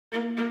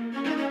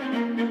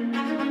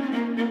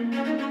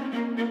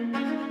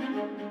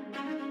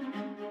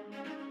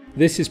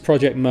This is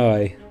Project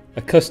Moey,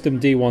 a custom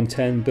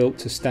D110 built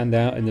to stand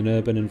out in an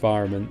urban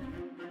environment.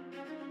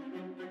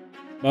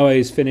 Moey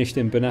is finished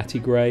in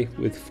Bonatti Grey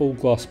with full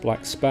gloss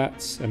black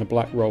spats and a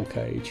black roll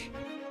cage.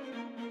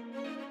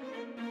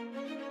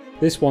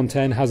 This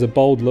 110 has a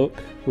bold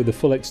look with a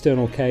full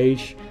external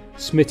cage,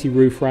 Smitty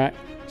roof rack,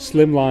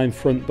 Slimline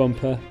front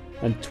bumper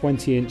and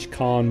 20-inch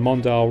Kahn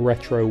Mondial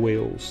retro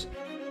wheels.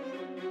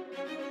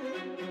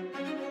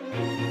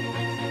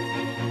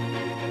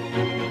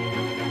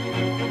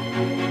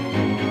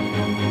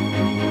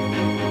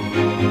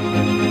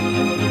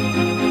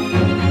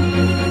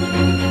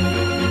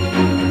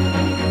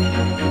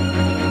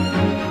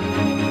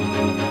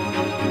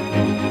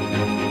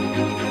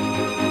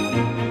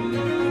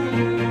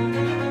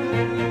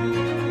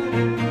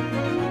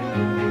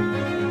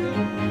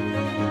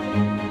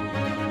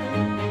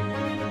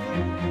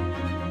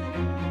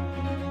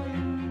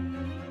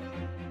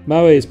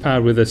 Moey is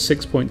powered with a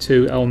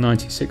 6.2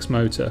 L96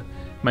 motor,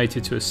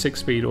 mated to a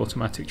 6-speed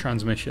automatic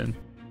transmission.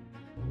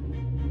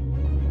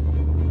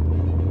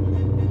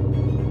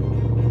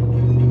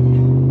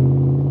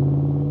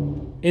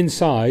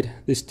 Inside,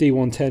 this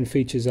D110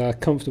 features our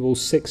comfortable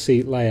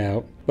 6-seat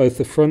layout. Both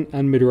the front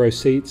and mid-row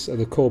seats are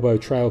the Corbeau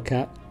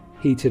Trailcat,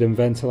 heated and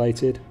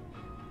ventilated.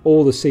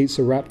 All the seats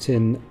are wrapped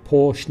in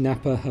Porsche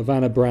Nappa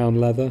Havana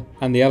brown leather,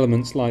 and the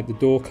elements like the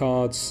door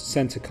cards,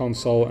 centre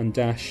console and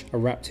dash are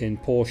wrapped in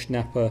Porsche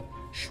Nappa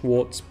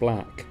Schwarz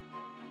black.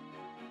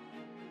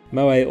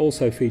 Moey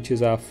also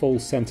features our full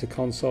centre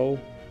console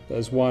that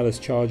has wireless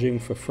charging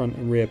for front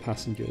and rear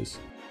passengers.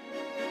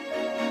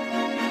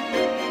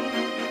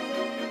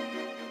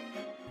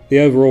 The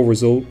overall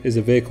result is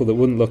a vehicle that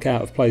wouldn't look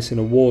out of place in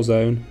a war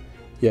zone,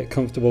 yet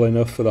comfortable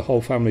enough for the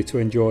whole family to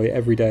enjoy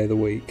every day of the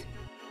week.